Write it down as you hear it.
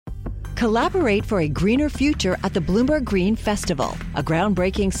Collaborate for a greener future at the Bloomberg Green Festival, a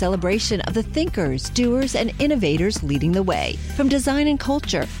groundbreaking celebration of the thinkers, doers, and innovators leading the way. From design and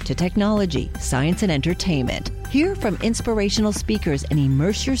culture to technology, science, and entertainment. Hear from inspirational speakers and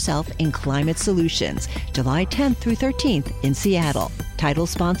immerse yourself in climate solutions. July 10th through 13th in Seattle. Title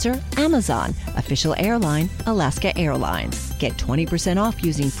sponsor, Amazon. Official airline, Alaska Airlines. Get 20% off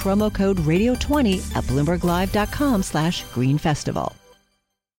using promo code radio20 at BloombergLive.com/Green Festival.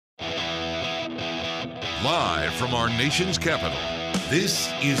 Live from our nation's capital,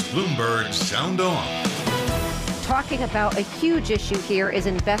 this is Bloomberg Sound On. Talking about a huge issue here is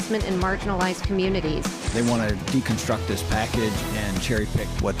investment in marginalized communities. They want to deconstruct this package and cherry pick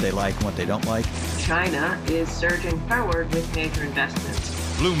what they like and what they don't like. China is surging forward with major investments.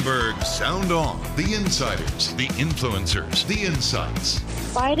 Bloomberg Sound On. The insiders, the influencers, the insights.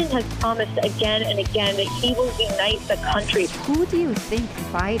 Biden has promised again and again that he will unite the country. Who do you think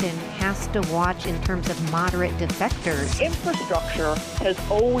Biden has to watch in terms of moderate defectors? Infrastructure has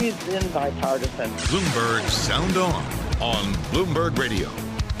always been bipartisan. Bloomberg Sound on Bloomberg Radio.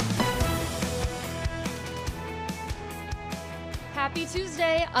 Happy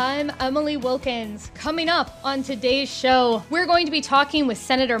Tuesday. I'm Emily Wilkins. Coming up on today's show, we're going to be talking with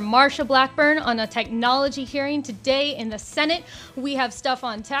Senator Marsha Blackburn on a technology hearing today in the Senate. We have stuff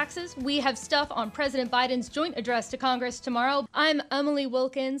on taxes. We have stuff on President Biden's joint address to Congress tomorrow. I'm Emily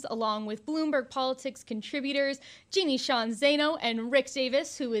Wilkins, along with Bloomberg Politics contributors Jeannie Sean Zano and Rick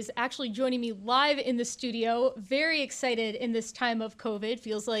Davis, who is actually joining me live in the studio. Very excited in this time of COVID.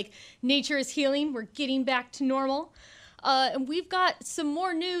 Feels like nature is healing. We're getting back to normal. And we've got some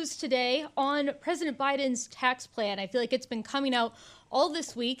more news today on President Biden's tax plan. I feel like it's been coming out all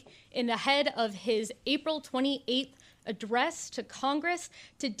this week in the head of his April 28th address to Congress.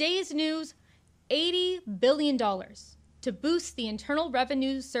 Today's news, $80 billion to boost the Internal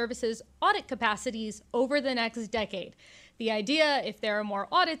Revenue Service's audit capacities over the next decade. The idea, if there are more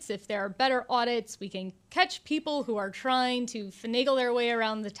audits, if there are better audits, we can catch people who are trying to finagle their way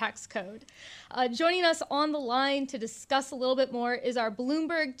around the tax code. Joining us on the line to discuss a little bit more is our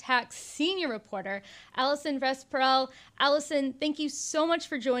Bloomberg Tax senior reporter, Allison Vesperell. Allison, thank you so much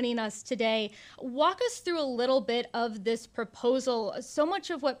for joining us today. Walk us through a little bit of this proposal. So much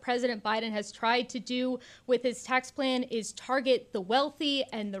of what President Biden has tried to do with his tax plan is target the wealthy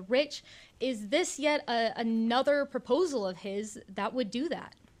and the rich. Is this yet another proposal of his that would do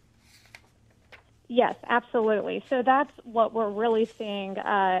that? Yes, absolutely. So that's what we're really seeing.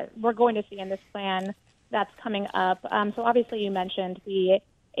 We're going to see in this plan that's coming up. So obviously you mentioned the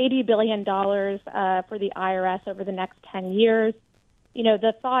 $80 billion for the IRS over the next 10 years. You know,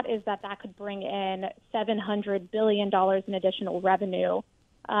 the thought is that that could bring in $700 billion in additional revenue.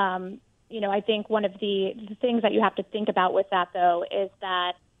 You know, I think one of the things that you have to think about with that, though, is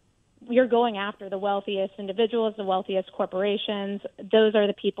that you're going after the wealthiest individuals, the wealthiest corporations. Those are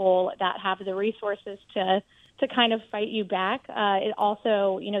the people that have the resources to kind of fight you back. It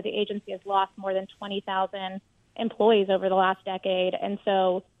also, you know, the agency has lost more than 20,000 employees over the last decade. And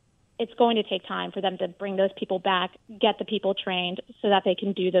so it's going to take time for them to bring those people back, get the people trained so that they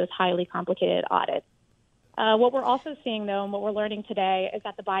can do those highly complicated audits. What we're also seeing, though, and what we're learning today is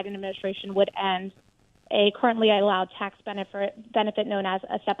that the Biden administration would end a currently allowed tax benefit known as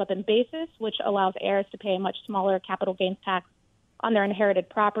a step-up in basis, which allows heirs to pay a much smaller capital gains tax on their inherited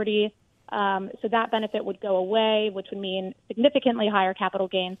property. So that benefit would go away, which would mean significantly higher capital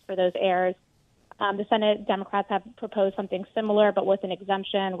gains for those heirs. The Senate Democrats have proposed something similar, but with an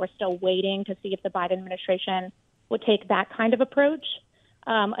exemption. We're still waiting to see if the Biden administration would take that kind of approach.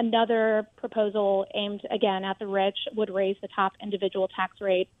 Another proposal aimed, again, at the rich would raise the top individual tax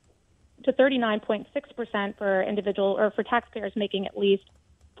rate to 39.6% for individual or for taxpayers making at least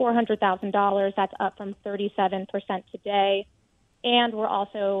 $400,000. That's up from 37% today. And we're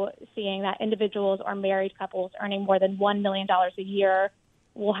also seeing that individuals or married couples earning more than $1 million a year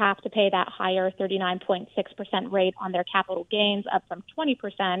will have to pay that higher 39.6% rate on their capital gains, up from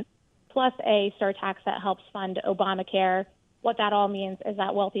 20%, plus a surtax that helps fund Obamacare. What that all means is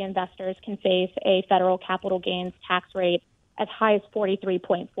that wealthy investors can face a federal capital gains tax rate as high as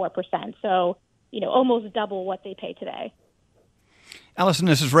 43.4%. So, you know, almost double what they pay today. Allison,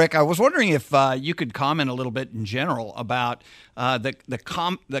 this is Rick. I was wondering if you could comment a little bit in general about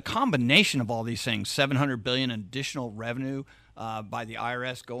the combination of all these things, $700 billion in additional revenue by the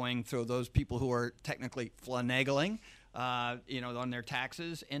IRS going through those people who are technically finagling, on their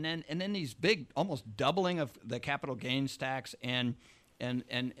taxes, and then these big, almost doubling of the capital gains tax and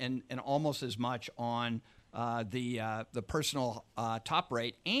almost as much on the personal top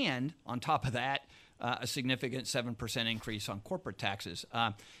rate, and on top of that, a significant 7% increase on corporate taxes.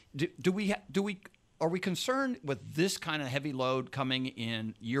 Are we concerned with this kind of heavy load coming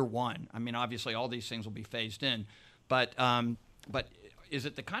in year one? I mean, obviously, all these things will be phased in, but is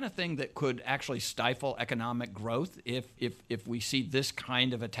it the kind of thing that could actually stifle economic growth if we see this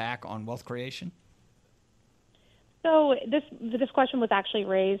kind of attack on wealth creation? So this question was actually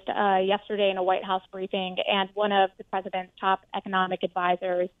raised yesterday in a White House briefing, and one of the president's top economic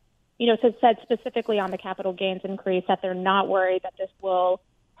advisors, said specifically on the capital gains increase that they're not worried that this will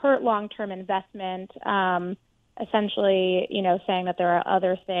hurt long-term investment. Essentially, saying that there are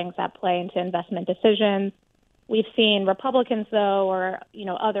other things that play into investment decisions. We've seen Republicans, though, or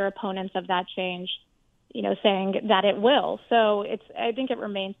other opponents of that change, saying that it will. So I think it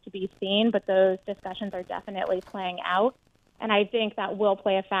remains to be seen, but those discussions are definitely playing out. And I think that will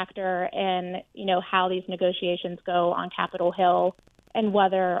play a factor in, how these negotiations go on Capitol Hill and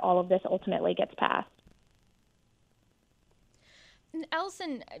whether all of this ultimately gets passed.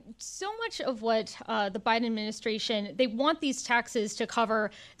 Allison, so much of what the Biden administration, they want these taxes to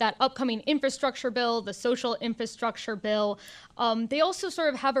cover that upcoming infrastructure bill, the social infrastructure bill. They also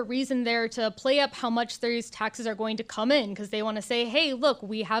sort of have a reason there to play up how much these taxes are going to come in because they want to say, hey, look,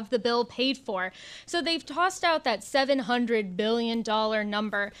 we have the bill paid for. So they've tossed out that $700 billion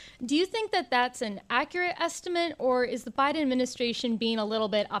number. Do you think that that's an accurate estimate, or is the Biden administration being a little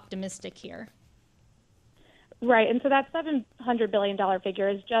bit optimistic here? Right, and so that $700 billion figure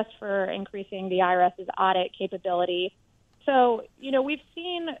is just for increasing the IRS's audit capability. So, we've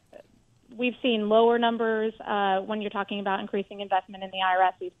seen lower numbers when you're talking about increasing investment in the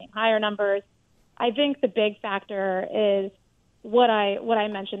IRS. We've seen higher numbers. I think the big factor is what I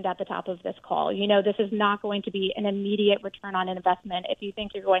mentioned at the top of this call. This is not going to be an immediate return on investment. If you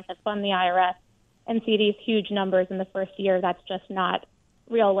think you're going to fund the IRS and see these huge numbers in the first year, that's just not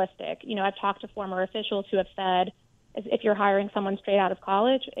realistic. I've talked to former officials who have said if you're hiring someone straight out of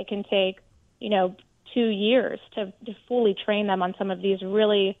college, it can take, 2 years to fully train them on some of these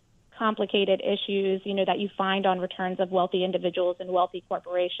really complicated issues, that you find on returns of wealthy individuals and wealthy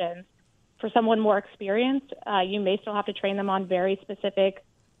corporations. For someone more experienced, you may still have to train them on very specific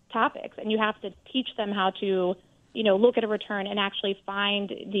topics, and you have to teach them how to, look at a return and actually find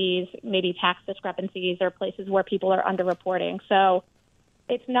these maybe tax discrepancies or places where people are underreporting. So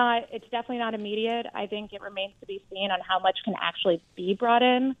it's definitely not immediate. I think it remains to be seen on how much can actually be brought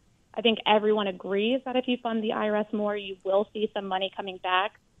in. I think everyone agrees that if you fund the IRS more, you will see some money coming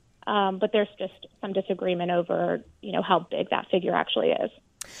back. But there's just some disagreement over, how big that figure actually is.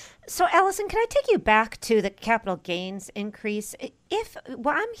 So, Allison, can I take you back to the capital gains increase?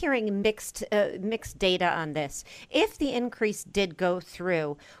 I'm hearing mixed data on this. If the increase did go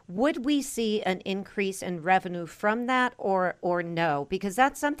through, would we see an increase in revenue from that or no? Because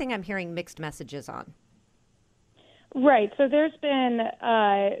that's something I'm hearing mixed messages on. Right. So there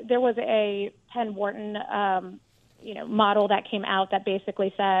was a Penn Wharton, model that came out that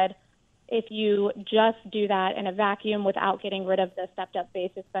basically said, if you just do that in a vacuum without getting rid of the stepped-up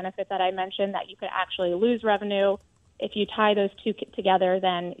basis benefit that I mentioned, that you could actually lose revenue. If you tie those two together,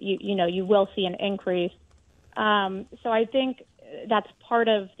 then you will see an increase. So I think that's part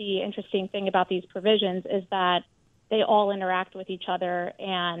of the interesting thing about these provisions is that they all interact with each other,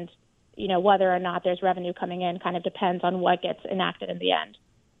 and whether or not there's revenue coming in kind of depends on what gets enacted in the end.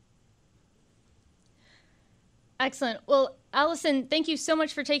 Excellent. Well, Allison, thank you so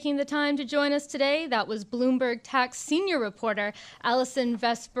much for taking the time to join us today. That was Bloomberg Tax senior reporter Allison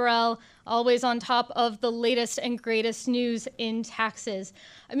Vesperell, always on top of the latest and greatest news in taxes.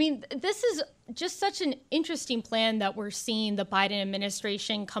 I mean, this is just such an interesting plan that we're seeing the Biden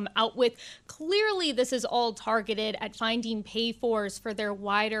administration come out with. Clearly, this is all targeted at finding pay-fors for their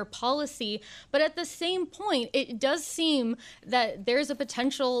wider policy. But at the same point, it does seem that there's a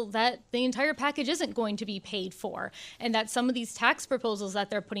potential that the entire package isn't going to be paid for, and that some of these tax proposals that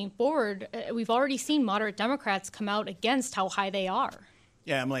they're putting forward, we've already seen moderate Democrats come out against how high they are.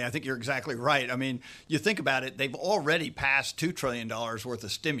 Yeah, Emily, I think you're exactly right. I mean, you think about it, they've already passed $2 trillion worth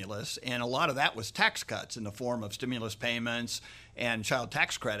of stimulus, and a lot of that was tax cuts in the form of stimulus payments and child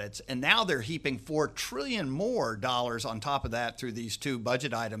tax credits. And now they're heaping $4 trillion more on top of that through these two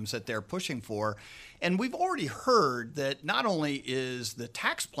budget items that they're pushing for. And we've already heard that not only is the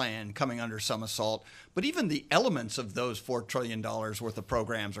tax plan coming under some assault, but even the elements of those $4 trillion worth of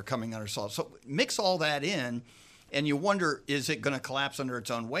programs are coming under assault. So mix all that in, and you wonder, is it going to collapse under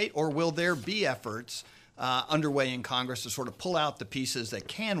its own weight, or will there be efforts underway in Congress to sort of pull out the pieces that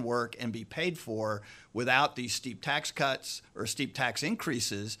can work and be paid for without these steep tax cuts or steep tax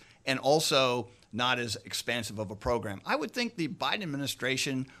increases, and also not as expansive of a program. I would think the Biden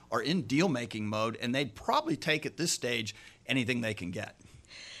administration are in deal-making mode, and they'd probably take at this stage anything they can get.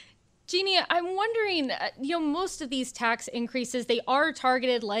 Jeannie, I'm wondering, most of these tax increases, they are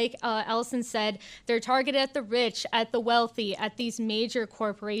targeted, like Allison said, they're targeted at the rich, at the wealthy, at these major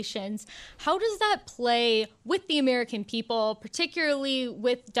corporations. How does that play with the American people, particularly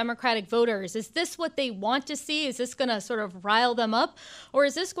with Democratic voters? Is this what they want to see? Is this going to sort of rile them up? Or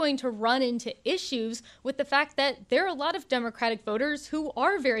is this going to run into issues with the fact that there are a lot of Democratic voters who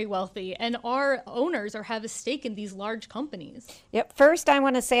are very wealthy and are owners or have a stake in these large companies? Yep. First, I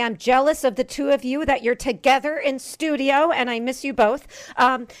want to say I'm jealous of the two of you that you're together in studio, and I miss you both.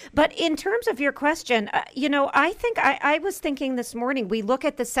 But in terms of your question, I think I was thinking this morning, we look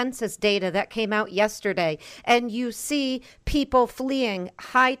at the census data that came out yesterday, and you see people fleeing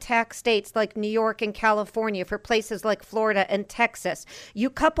high tax states like New York and California for places like Florida and Texas. You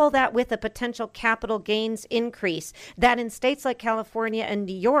couple that with a potential capital gains increase that in states like California and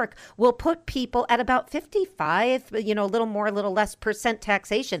New York will put people at about 55, a little more, a little less percent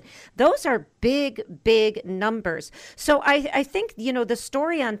taxation. Those are big, big numbers. So I think, the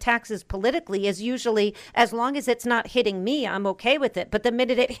story on taxes politically is usually as long as it's not hitting me, I'm okay with it. But the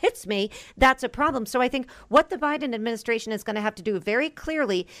minute it hits me, that's a problem. So I think what the Biden administration is going to have to do very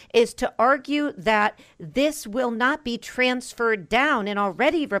clearly is to argue that this will not be transferred down. And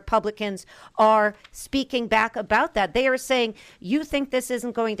already Republicans are speaking back about that. They are saying, you think this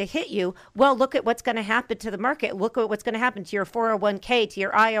isn't going to hit you? Well, look at what's going to happen to the market. Look at what's going to happen to your 401k, to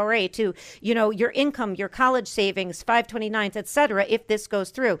your IRA, to, your income, your college savings, 529s, et cetera, if this goes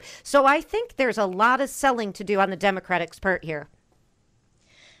through. So I think there's a lot of selling to do on the Democratic part here.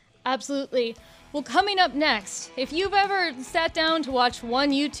 Absolutely. Well, coming up next, if you've ever sat down to watch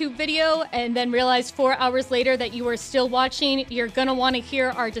one YouTube video and then realized 4 hours later that you were still watching, you're going to want to hear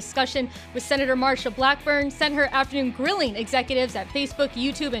our discussion with Senator Marsha Blackburn. Sent her afternoon grilling executives at Facebook,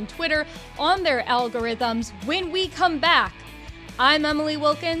 YouTube, and Twitter on their algorithms. When we come back, I'm Emily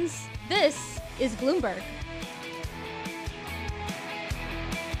Wilkins. This is Bloomberg.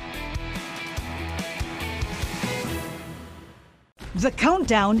 The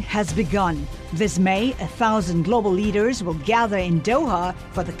countdown has begun. This May, 1,000 global leaders will gather in Doha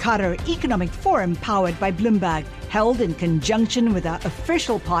for the Qatar Economic Forum powered by Bloomberg, held in conjunction with our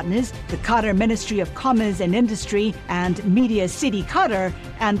official partners, the Qatar Ministry of Commerce and Industry and Media City Qatar,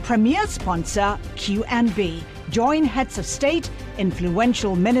 and premier sponsor QNB. Join heads of state,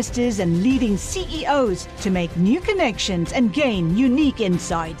 influential ministers, and leading CEOs to make new connections and gain unique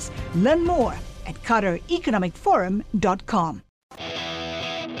insights. Learn more at QatarEconomicForum.com.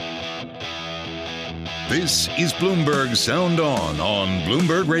 This is Bloomberg Sound On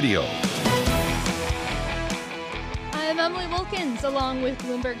Bloomberg Radio. I'm Emily Wilkins, along with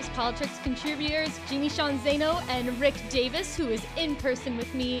Bloomberg's politics contributors Jeannie Sean Zaino and Rick Davis, who is in person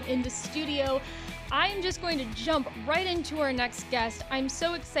with me in the studio. I'm just going to jump right into our next guest. I'm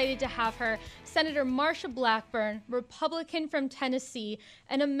so excited to have her, Senator Marsha Blackburn, Republican from Tennessee,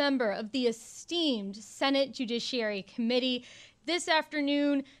 and a member of the esteemed Senate Judiciary Committee. This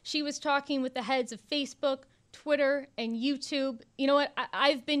afternoon, she was talking with the heads of Facebook, Twitter, and YouTube. You know what?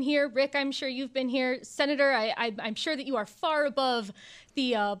 I've been here. Rick, I'm sure you've been here. Senator, I'm sure that you are far above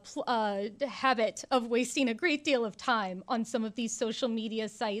the habit of wasting a great deal of time on some of these social media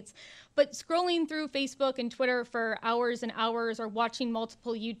sites. But scrolling through Facebook and Twitter for hours and hours or watching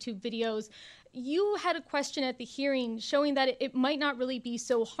multiple YouTube videos, you had a question at the hearing showing that it might not really be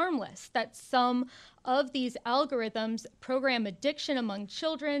so harmless, that some of these algorithms program addiction among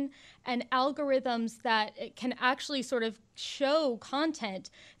children and algorithms that can actually sort of show content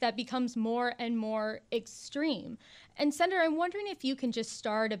that becomes more and more extreme. And Senator, I'm wondering if you can just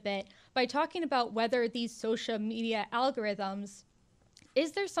start a bit by talking about whether these social media algorithms,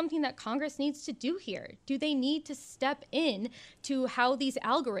 is there something that Congress needs to do here? Do they need to step in to how these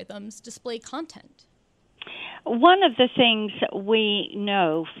algorithms display content? One of the things we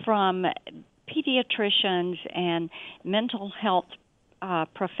know from pediatricians and mental health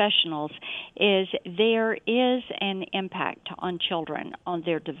professionals is there is an impact on children, on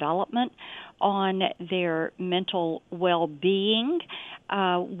their development, on their mental well-being.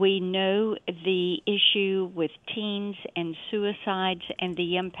 We know the issue with teens and suicides and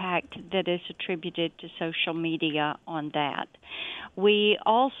the impact that is attributed to social media on that. We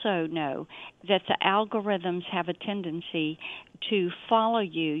also know that the algorithms have a tendency to follow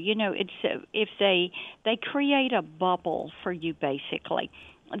you. You know, it's if they create a bubble for you, basically.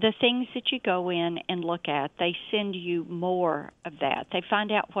 the things that you go in and look at, they send you more of that. They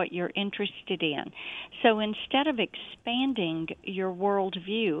find out what you're interested in. So instead of expanding your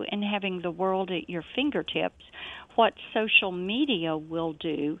worldview and having the world at your fingertips, what social media will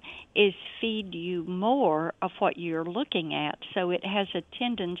do is feed you more of what you're looking at. So it has a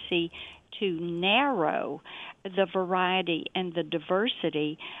tendency to narrow the variety and the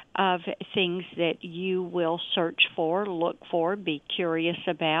diversity of things that you will search for, look for, be curious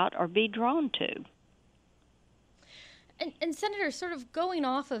about, or be drawn to. And Senator, sort of going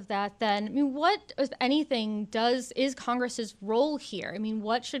off of that then, I mean, what, if anything, is Congress's role here? I mean,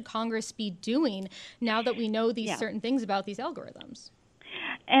 what should Congress be doing now that we know these certain things about these algorithms?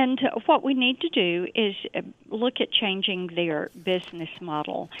 And what we need to do is look at changing their business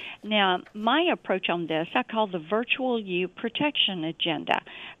model. Now, my approach on this, I call the virtual you protection agenda,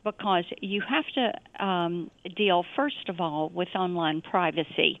 because you have to deal, first of all, with online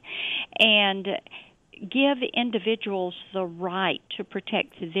privacy and give individuals the right to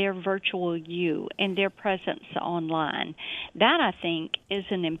protect their virtual you and their presence online. That, I think, is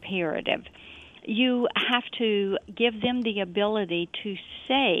an imperative. You have to give them the ability to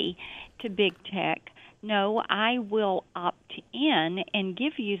say to big tech, no, I will opt in and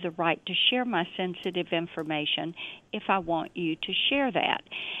give you the right to share my sensitive information if I want you to share that.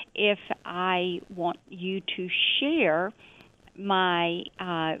 If I want you to share my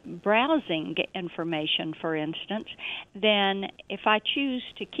browsing information, for instance, then if I choose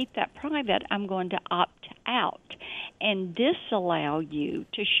to keep that private, I'm going to opt out and disallow you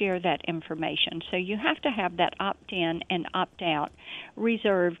to share that information. So you have to have that opt-in and opt-out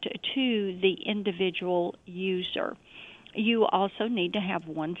reserved to the individual user. You also need to have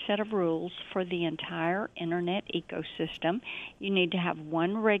one set of rules for the entire Internet ecosystem. You need to have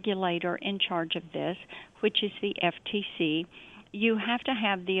one regulator in charge of this, which is the FTC. You have to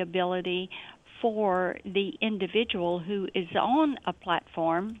have the ability for the individual who is on a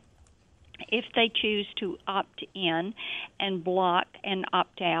platform, if they choose to opt in and block and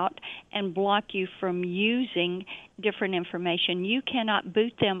opt out and block you from using different information, you cannot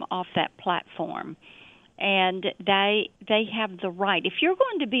boot them off that platform. And they have the right. If you're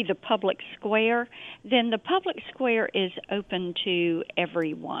going to be the public square, then the public square is open to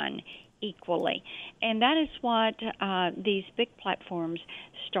everyone equally. And that is what these big platforms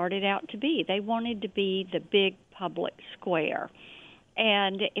started out to be. They wanted to be the big public square.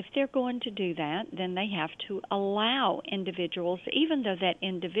 And if they're going to do that, then they have to allow individuals, even though that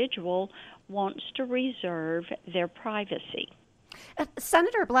individual wants to reserve their privacy.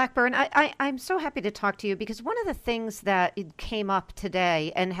 Senator Blackburn, I'm so happy to talk to you because one of the things that came up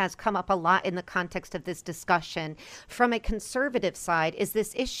today and has come up a lot in the context of this discussion from a conservative side is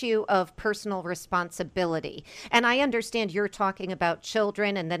this issue of personal responsibility. And I understand you're talking about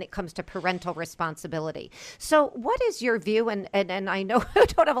children and then it comes to parental responsibility. So what is your view, and I know I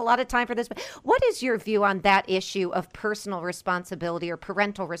don't have a lot of time for this, but what is your view on that issue of personal responsibility or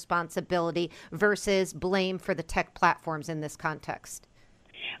parental responsibility versus blame for the tech platforms in this context?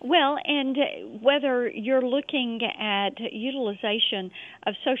 Well, and whether you're looking at utilization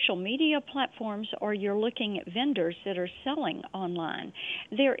of social media platforms or you're looking at vendors that are selling online,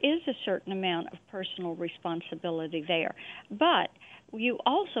 there is a certain amount of personal responsibility there. But you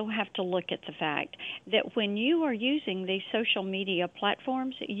also have to look at the fact that when you are using these social media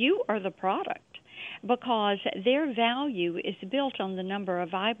platforms, you are the product, because their value is built on the number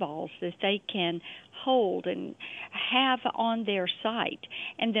of eyeballs that they can hold and have on their site.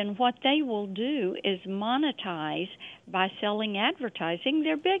 And then what they will do is monetize by selling advertising.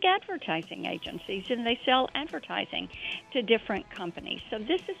 They're big advertising agencies, and they sell advertising to different companies. So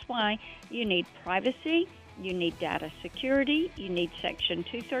this is why you need privacy, you need data security, you need Section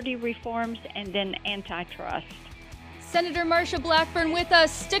 230 reforms, and then antitrust. Senator Marsha Blackburn with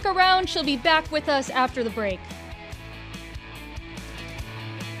us. Stick around. She'll be back with us after the break.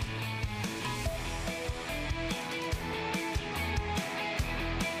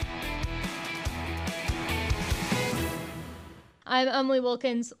 I'm Emily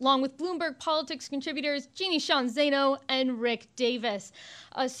Wilkins, along with Bloomberg Politics contributors Jeannie Sean Zaino and Rick Davis.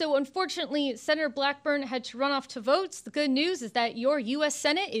 So unfortunately, Senator Blackburn had to run off to votes. The good news is that your U.S.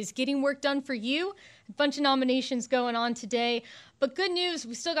 Senate is getting work done for you. A bunch of nominations going on today. But good news,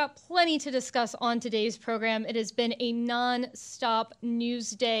 we still got plenty to discuss on today's program. It has been a non-stop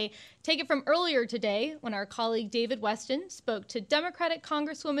news day. Take it from earlier today when our colleague David Weston spoke to Democratic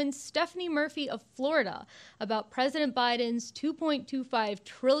Congresswoman Stephanie Murphy of Florida about President Biden's $2.25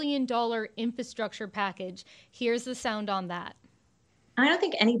 trillion infrastructure package. Here's the sound on that. And I don't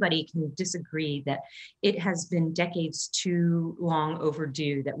think anybody can disagree that it has been decades too long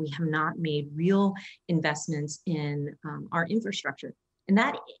overdue that we have not made real investments in our infrastructure. And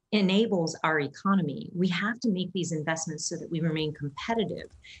that enables our economy. We have to make these investments so that we remain competitive,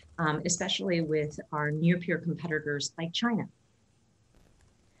 especially with our near-peer competitors like China.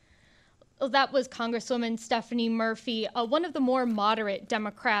 That was Congresswoman Stephanie Murphy, one of the more moderate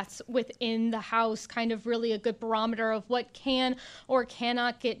Democrats within the House, kind of really a good barometer of what can or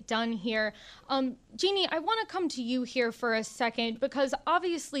cannot get done here. Jeannie, I want to come to you here for a second, because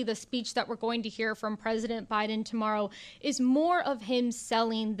obviously the speech that we're going to hear from President Biden tomorrow is more of him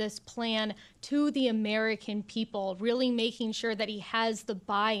selling this plan to the American people, really making sure that he has the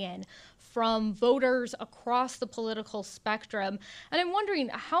buy-in from voters across the political spectrum. And I'm wondering,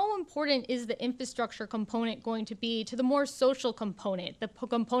 how important is the infrastructure component going to be to the more social component, the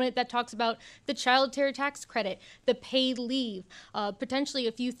component that talks about the child care tax credit, the paid leave, potentially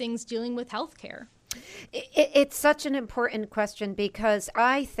a few things dealing with health care? It's such an important question, because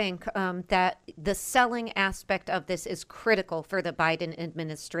I think that the selling aspect of this is critical for the Biden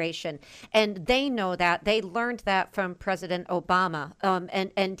administration. And they know that. They learned that from President Obama.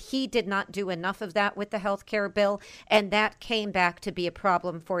 And he did not do enough of that with the health care bill. And that came back to be a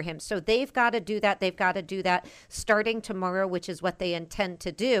problem for him. So they've got to do that. They've got to do that starting tomorrow, which is what they intend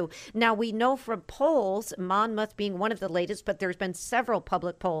to do. Now, we know from polls, Monmouth being one of the latest, but there's been several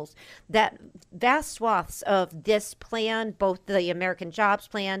public polls, that vast swaths of this plan, both the American Jobs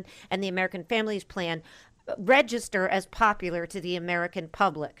Plan and the American Families Plan, register as popular to the American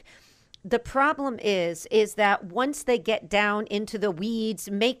public. The problem is that once they get down into the weeds,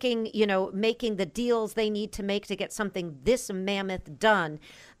 making the deals they need to make to get something this mammoth done,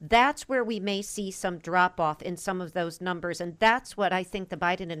 that's where we may see some drop off in some of those numbers. And that's what I think the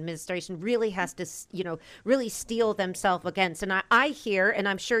Biden administration really has to, really steel themselves against. And I hear, and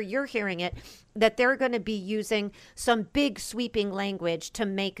I'm sure you're hearing it, that they're going to be using some big sweeping language to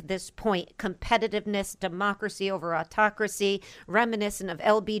make this point: competitiveness, democracy over autocracy, reminiscent of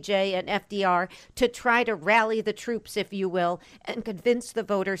LBJ and FDR, to try to rally the troops, if you will, and convince the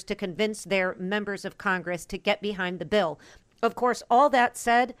voters, to convince their members of Congress to get behind the bill. Of course, all that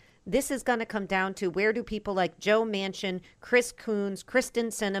said, this is going to come down to, where do people like Joe Manchin, Chris Coons, Kristen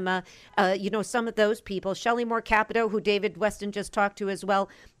Sinema, some of those people, Shelley Moore Capito, who David Weston just talked to as well,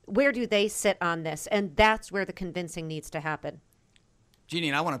 where do they sit on this? And that's where the convincing needs to happen. Jeannie,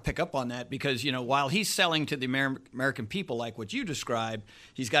 and I want to pick up on that, because, while he's selling to the American people like what you described,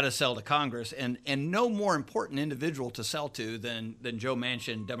 he's got to sell to Congress, and no more important individual to sell to than Joe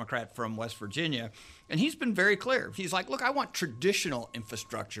Manchin, Democrat from West Virginia. And he's been very clear. He's like, look, I want traditional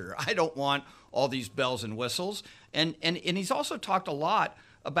infrastructure. I don't want all these bells and whistles. And he's also talked a lot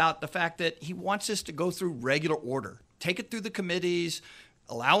about the fact that he wants this to go through regular order, take it through the committees,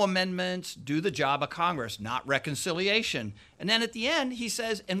 allow amendments, do the job of Congress, not reconciliation. And then at the end, he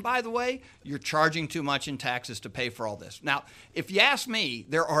says, and by the way, you're charging too much in taxes to pay for all this. Now, if you ask me,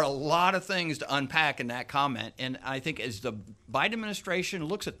 there are a lot of things to unpack in that comment. And I think as the Biden administration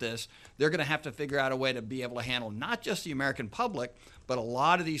looks at this, they're going to have to figure out a way to be able to handle not just the American public, but a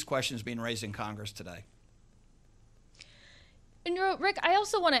lot of these questions being raised in Congress today. And Rick, I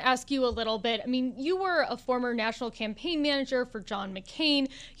also want to ask you a little bit. I mean, you were a former national campaign manager for John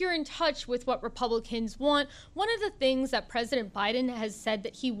McCain. You're in touch with what Republicans want. One of the things that President Biden has said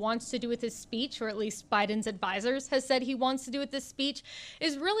that he wants to do with his speech, or at least Biden's advisors has said he wants to do with this speech,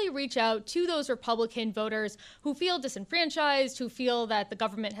 is really reach out to those Republican voters who feel disenfranchised, who feel that the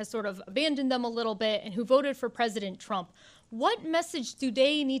government has sort of abandoned them a little bit, and who voted for President Trump. What message do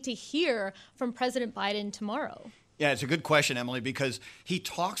they need to hear from President Biden tomorrow? Yeah, it's a good question, Emily, because he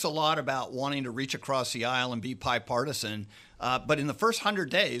talks a lot about wanting to reach across the aisle and be bipartisan. But in the first 100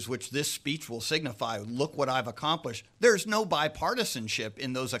 days, which this speech will signify, look what I've accomplished, there's no bipartisanship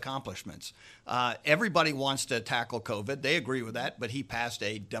in those accomplishments. Everybody wants to tackle COVID. They agree with that, but he passed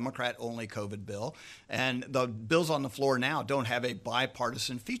a Democrat-only COVID bill. And the bills on the floor now don't have a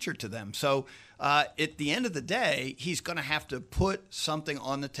bipartisan feature to them. So at the end of the day, he's going to have to put something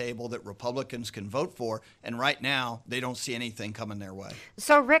on the table that Republicans can vote for. And right now, they don't see anything coming their way.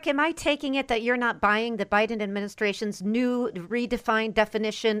 So, Rick, am I taking it that you're not buying the Biden administration's new redefined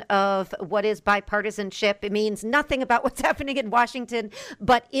definition of what is bipartisanship? It means nothing about what's happening in Washington,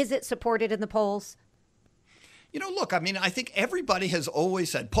 but is it supported in the polls? Look, I mean, I think everybody has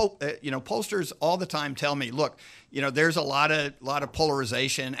always said, pollsters all the time tell me, look, there's a lot of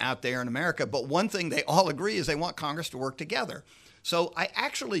polarization out there in America, but one thing they all agree is they want Congress to work together. So I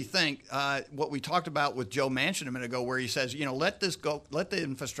actually think what we talked about with Joe Manchin a minute ago, where he says, let the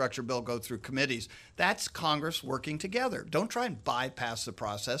infrastructure bill go through committees. That's Congress working together. Don't try and bypass the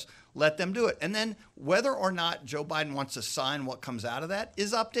process. Let them do it. And then whether or not Joe Biden wants to sign what comes out of that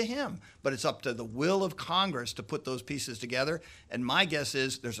is up to him. But it's up to the will of Congress to put those pieces together. And my guess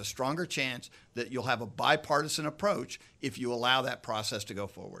is there's a stronger chance that you'll have a bipartisan approach if you allow that process to go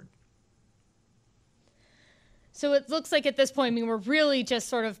forward. So it looks like at this point, we're really just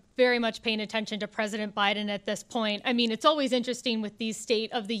sort of very much paying attention to President Biden at this point. It's always interesting with these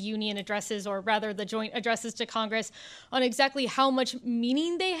State of the Union addresses, or rather the joint addresses to Congress, on exactly how much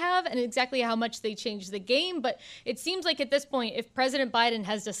meaning they have and exactly how much they change the game. But it seems like at this point, if President Biden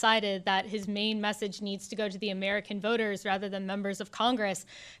has decided that his main message needs to go to the American voters rather than members of Congress,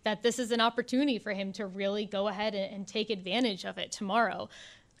 that this is an opportunity for him to really go ahead and take advantage of it tomorrow.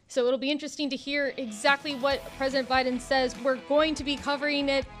 So it'll be interesting to hear exactly what President Biden says. We're going to be covering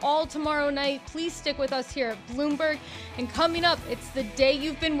it all tomorrow night. Please stick with us here at Bloomberg. And coming up, it's the day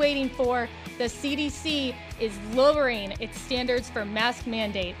you've been waiting for. The CDC is lowering its standards for mask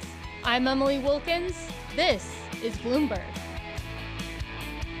mandates. I'm Emily Wilkins. This is Bloomberg.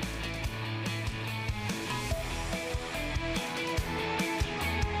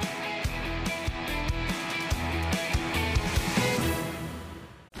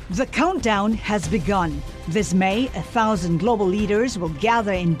 The countdown has begun. This May, 1,000 global leaders will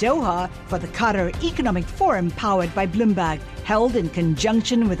gather in Doha for the Qatar Economic Forum powered by Bloomberg, held in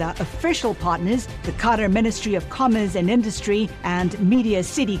conjunction with our official partners, the Qatar Ministry of Commerce and Industry and Media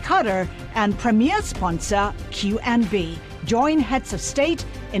City Qatar, and premier sponsor QNB. Join heads of state,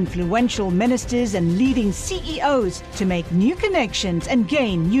 influential ministers, and leading CEOs to make new connections and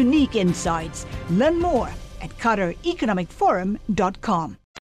gain unique insights. Learn more at QatarEconomicForum.com.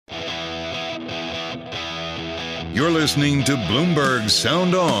 You're listening to Bloomberg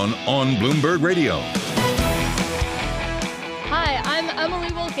Sound On Bloomberg Radio. Hi, I'm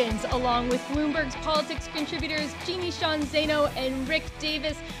Emily Wilkins, along with Bloomberg's politics contributors Jeannie Sean Zaino and Rick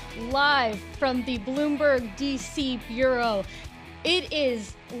Davis, live from the Bloomberg DC Bureau. It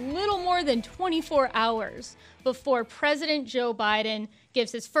is little more than 24 hours before President Joe Biden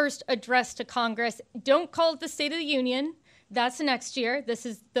gives his first address to Congress. Don't call it the State of the Union. That's next year. This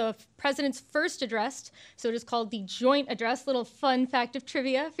is the president's first address, so it is called the Joint Address. Little fun fact of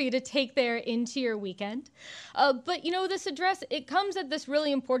trivia for you to take there into your weekend. But this address, it comes at this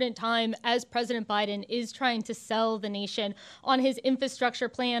really important time as President Biden is trying to sell the nation on his infrastructure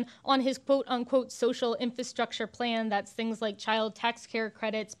plan, on his quote-unquote social infrastructure plan. That's things like child tax care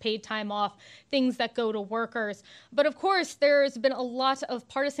credits, paid time off, things that go to workers. But of course, there's been a lot of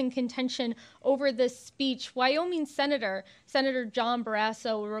partisan contention over this speech. Wyoming Senator John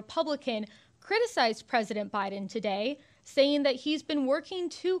Barrasso, a Republican, criticized President Biden today, saying that he's been working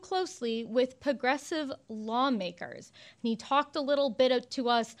too closely with progressive lawmakers. And he talked a little bit to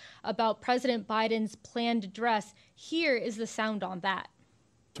us about President Biden's planned address. Here is the sound on that.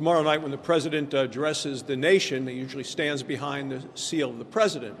 Tomorrow night, when the president addresses the nation, he usually stands behind the seal of the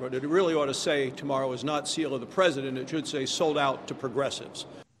president. What it really ought to say tomorrow is not seal of the president. It should say sold out to progressives.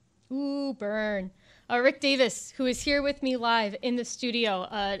 Ooh, burn. Rick Davis, who is here with me live in the studio,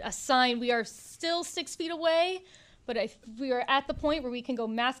 a sign we are still 6 feet away, but we are at the point where we can go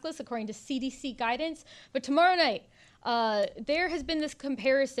maskless according to CDC guidance. But tomorrow night, there has been this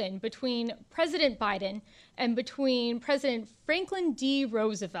comparison between President Biden and between President Franklin D.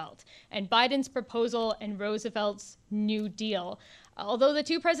 Roosevelt and Biden's proposal and Roosevelt's New Deal. Although the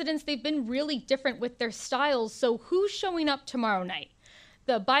two presidents, they've been really different with their styles. So who's showing up tomorrow night?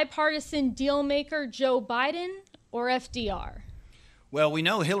 The bipartisan deal maker Joe Biden or FDR? Well, we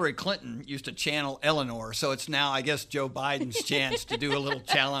know Hillary Clinton used to channel Eleanor, so it's now, I guess, Joe Biden's chance to do a little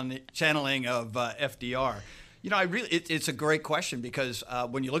channeling of FDR. It's a great question because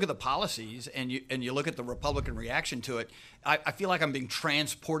when you look at the policies and you look at the Republican reaction to it, I feel like I'm being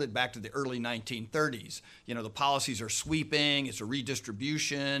transported back to the early 1930s. The policies are sweeping. It's a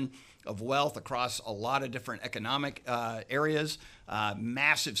redistribution of wealth across a lot of different economic areas,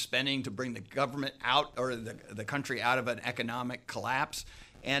 massive spending to bring the government out or the country out of an economic collapse.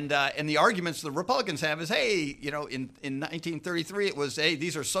 And the arguments the Republicans have is, hey, in 1933 it was, hey,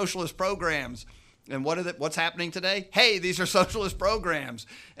 these are socialist programs. And what's happening today? Hey, these are socialist programs.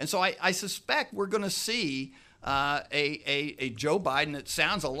 And so I suspect we're going to see a Joe Biden that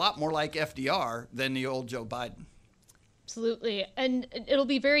sounds a lot more like FDR than the old Joe Biden. Absolutely. And it'll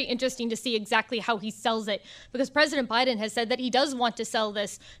be very interesting to see exactly how he sells it, because President Biden has said that he does want to sell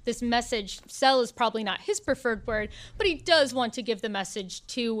this message. Sell is probably not his preferred word, but he does want to give the message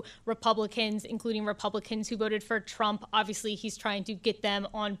to Republicans, including Republicans who voted for Trump. Obviously, he's trying to get them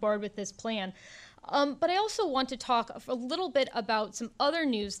on board with this plan. But I also want to talk a little bit about some other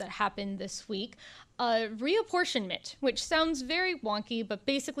news that happened this week. Reapportionment, which sounds very wonky, but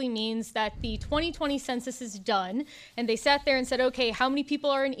basically means that the 2020 census is done, and they sat there and said, okay, how many people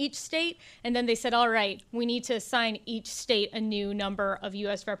are in each state? And then they said, all right, we need to assign each state a new number of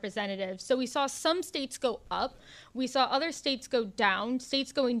U.S. representatives. So we saw some states go up. We saw other states go down,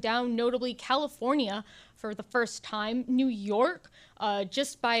 states going down, notably California for the first time. New York,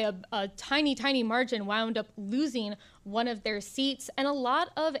 just by a tiny, tiny margin, wound up losing one of their seats, and a lot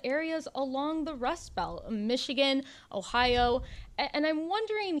of areas along the Rust Belt, Michigan, Ohio. And I'm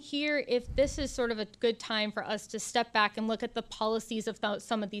wondering here if this is sort of a good time for us to step back and look at the policies of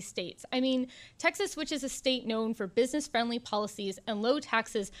some of these states. I mean, Texas, which is a state known for business-friendly policies and low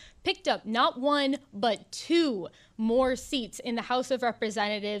taxes, picked up not one, but two more seats in the House of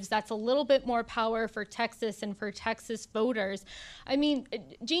Representatives. That's a little bit more power for Texas and for Texas voters. I mean,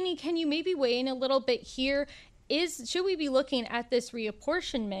 Jeannie, can you maybe weigh in a little bit here? Should we be looking at this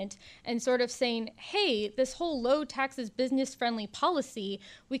reapportionment and sort of saying, hey, this whole low taxes, business-friendly policy,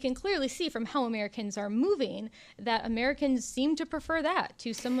 we can clearly see from how Americans are moving that Americans seem to prefer that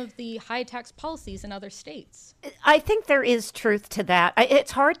to some of the high tax policies in other states? I think there is truth to that.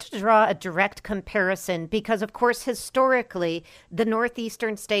 It's hard to draw a direct comparison because, of course, historically, the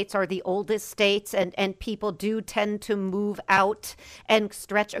northeastern states are the oldest states, and people do tend to move out and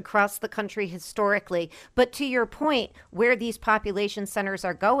stretch across the country historically. But to your point, where these population centers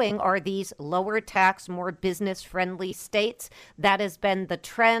are going are these lower tax, more business-friendly states. That has been the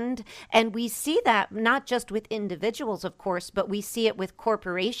trend. And we see that not just with individuals, of course, but we see it with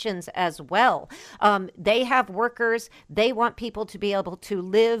corporations as well. They have workers. They want people to be able to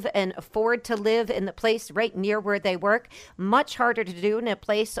live and afford to live in the place right near where they work. Much harder to do in a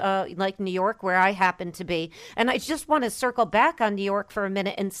place like New York, where I happen to be. And I just want to circle back on New York for a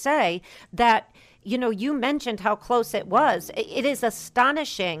minute and say that, you know, you mentioned how close it was. It is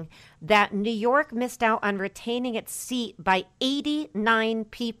astonishing that New York missed out on retaining its seat by 89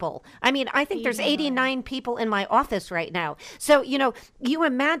 people. I mean, I think there's 89 people in my office right now. So, you know, you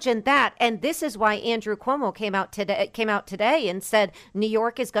imagine that. And this is why Andrew Cuomo came out today and said New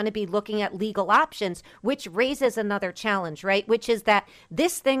York is going to be looking at legal options, which raises another challenge, right? Which is that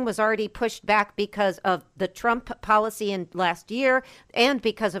this thing was already pushed back because of the Trump policy in last year and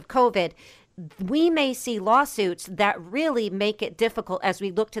because of COVID. We may see lawsuits that really make it difficult as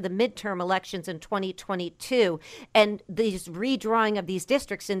we look to the midterm elections in 2022 and these redrawing of these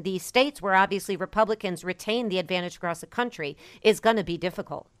districts in these states where obviously Republicans retain the advantage across the country is going to be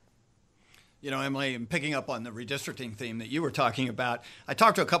difficult. You know, Emily, and picking up on the redistricting theme that you were talking about, I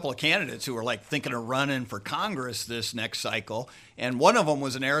talked to a couple of candidates who were like thinking of running for Congress this next cycle. And one of them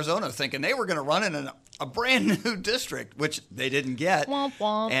was in Arizona thinking they were going to run in a brand new district, which they didn't get. Womp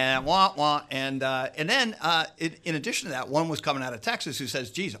womp. And womp womp. And then in addition to that, one was coming out of Texas who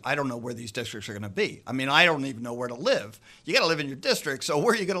says, geez, I don't know where these districts are going to be. I mean, I don't even know where to live. You got to live in your district. So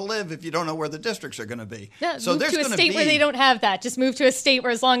where are you going to live if you don't know where the districts are going to be? Yeah, so move to a state where they don't have that. Just move to a state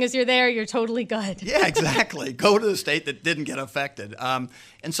where as long as you're there, you're totally good. Yeah, exactly. Go to the state that didn't get affected.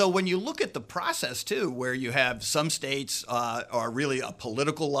 And so when you look at the process, too, where you have some states are really a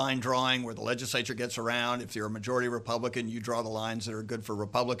political line drawing where the legislature gets around. If you're a majority Republican, you draw the lines that are good for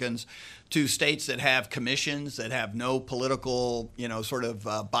Republicans, to states that have commissions that have no political, sort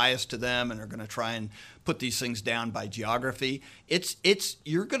of bias to them and are going to try and put these things down by geography.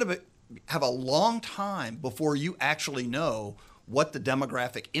 You're going to have a long time before you actually know what the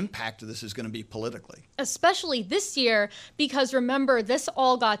demographic impact of this is going to be politically. Especially this year, because remember, this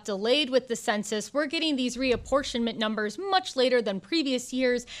all got delayed with the census. We're getting these reapportionment numbers much later than previous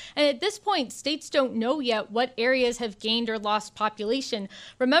years. And at this point, states don't know yet what areas have gained or lost population.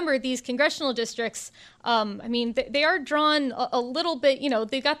 Remember, these congressional districts, they are drawn a little bit,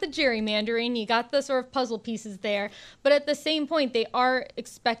 they got the gerrymandering, you got the sort of puzzle pieces there. But at the same point, they are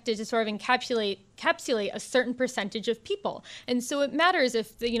expected to sort of encapsulate a certain percentage of people. And so it matters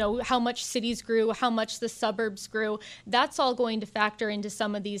if, how much cities grew, how much the suburbs grew. That's all going to factor into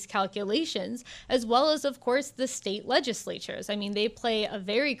some of these calculations, as well as, of course, the state legislatures. I mean, they play a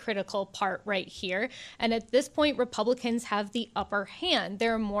very critical part right here. And at this point, Republicans have the upper hand.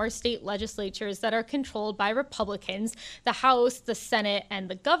 There are more state legislatures that are controlling controlled by Republicans, the House, the Senate, and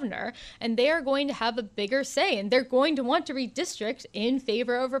the governor, and they are going to have a bigger say, and they're going to want to redistrict in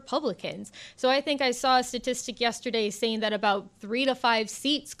favor of Republicans. So I think I saw a statistic yesterday saying that about 3 to 5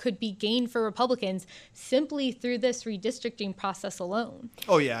 seats could be gained for Republicans simply through this redistricting process alone.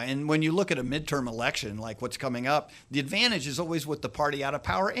 Oh, yeah. And when you look at a midterm election like what's coming up, the advantage is always with the party out of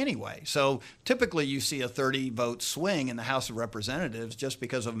power anyway. So typically you see a 30-vote swing in the House of Representatives just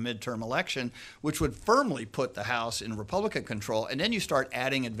because of a midterm election, which would firmly put the House in Republican control. And then you start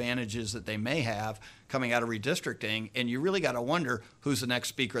adding advantages that they may have coming out of redistricting, and you really got to wonder who's the next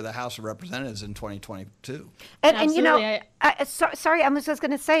Speaker of the House of Representatives in 2022. And you know, sorry, I was just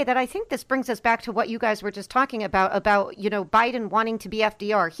going to say that I think this brings us back to what you guys were just talking about, you know, Biden wanting to be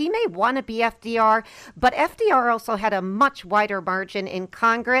FDR. He may want to be FDR, but FDR also had a much wider margin in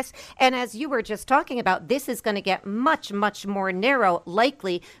Congress. And as you were just talking about, this is going to get much, much more narrow,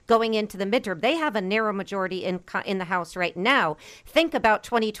 likely going into the midterm. They have a narrow majority in the House right now. Think about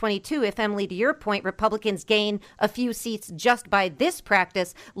 2022, if, Emily, to your point, Republicans gain a few seats just by this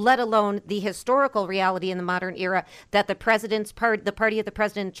practice, let alone the historical reality in the modern era that the party of the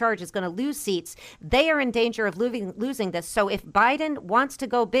president in charge is going to lose seats. They are in danger of losing this. So if Biden wants to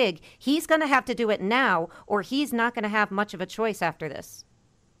go big, he's going to have to do it now, or he's not going to have much of a choice after this.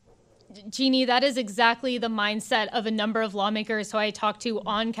 Jeannie, that is exactly the mindset of a number of lawmakers who I talked to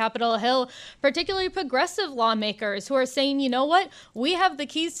on Capitol Hill, particularly progressive lawmakers who are saying, you know what, we have the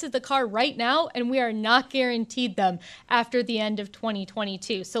keys to the car right now, and we are not guaranteed them after the end of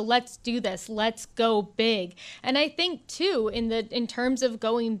 2022. So let's do this. Let's go big. And I think, too, in terms of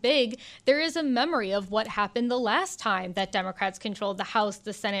going big, there is a memory of what happened the last time that Democrats controlled the House,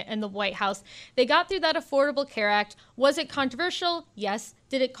 the Senate, and the White House. They got through that Affordable Care Act. Was it controversial? Yes.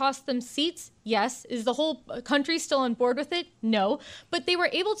 Did it cost them seats? Yes. Is the whole country still on board with it? No. But they were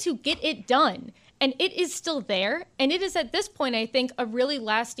able to get it done. And it is still there. And it is at this point, I think, a really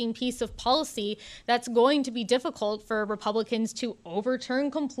lasting piece of policy that's going to be difficult for Republicans to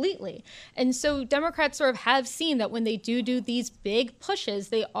overturn completely. And so Democrats sort of have seen that when they do these big pushes,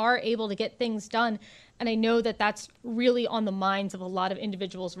 they are able to get things done. And I know that that's really on the minds of a lot of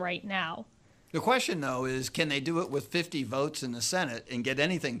individuals right now. The question, though, is can they do it with 50 votes in the Senate and get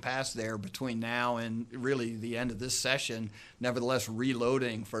anything passed there between now and really the end of this session, nevertheless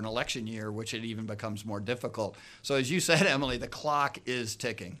reloading for an election year, which it even becomes more difficult. So as you said, Emily, the clock is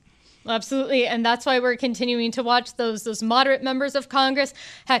ticking. Absolutely. And that's why we're continuing to watch those moderate members of Congress.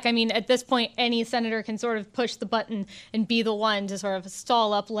 Heck, I mean, at this point, any senator can sort of push the button and be the one to sort of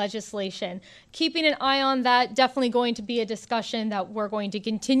stall up legislation. Keeping an eye on that, definitely going to be a discussion that we're going to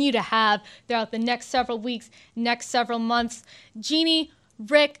continue to have throughout the next several weeks, next several months. Jeannie,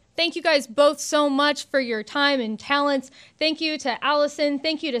 Rick, thank you guys both so much for your time and talents. Thank you to Allison.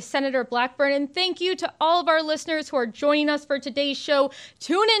 Thank you to Senator Blackburn. And thank you to all of our listeners who are joining us for today's show.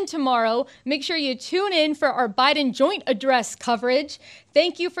 Tune in tomorrow. Make sure you tune in for our Biden joint address coverage.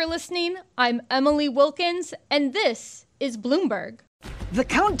 Thank you for listening. I'm Emily Wilkins, and this is Bloomberg. The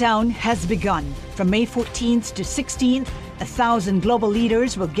countdown has begun. From May 14th to 16th, 1,000 global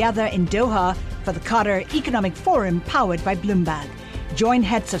leaders will gather in Doha for the Qatar Economic Forum powered by Bloomberg. Join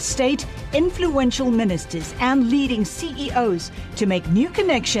heads of state, influential ministers, and leading CEOs to make new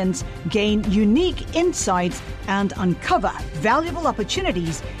connections, gain unique insights, and uncover valuable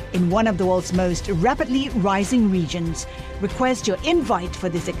opportunities in one of the world's most rapidly rising regions. Request your invite for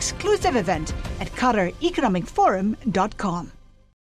this exclusive event at QatarEconomicForum.com.